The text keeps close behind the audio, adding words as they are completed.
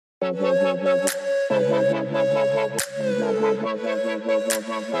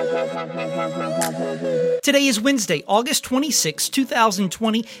Today is Wednesday, August 26,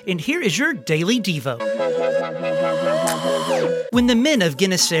 2020, and here is your Daily Devo. When the men of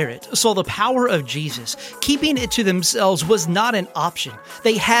Gennesaret saw the power of Jesus, keeping it to themselves was not an option.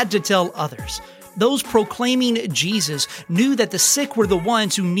 They had to tell others. Those proclaiming Jesus knew that the sick were the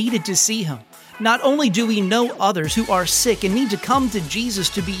ones who needed to see him. Not only do we know others who are sick and need to come to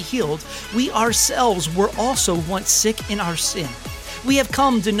Jesus to be healed, we ourselves were also once sick in our sin. We have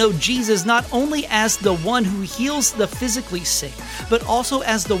come to know Jesus not only as the one who heals the physically sick, but also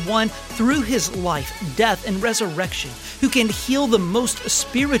as the one through his life, death, and resurrection who can heal the most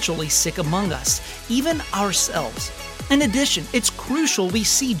spiritually sick among us, even ourselves. In addition, it's crucial we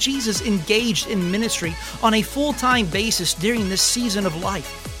see Jesus engaged in ministry on a full-time basis during this season of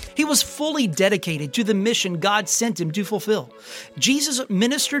life. He was fully dedicated to the mission God sent him to fulfill. Jesus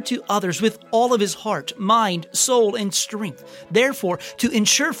ministered to others with all of his heart, mind, soul, and strength. Therefore, to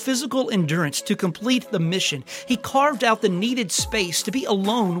ensure physical endurance to complete the mission, he carved out the needed space to be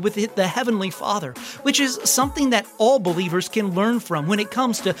alone with the Heavenly Father, which is something that all believers can learn from when it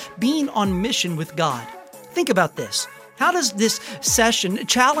comes to being on mission with God. Think about this. How does this session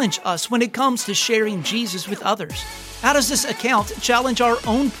challenge us when it comes to sharing Jesus with others? How does this account challenge our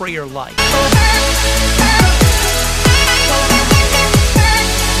own prayer life?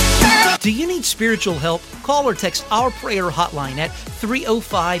 Do you need spiritual help? Call or text our prayer hotline at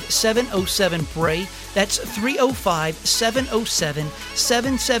 305-707-PRAY. That's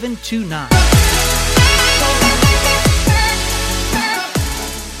 305-707-7729.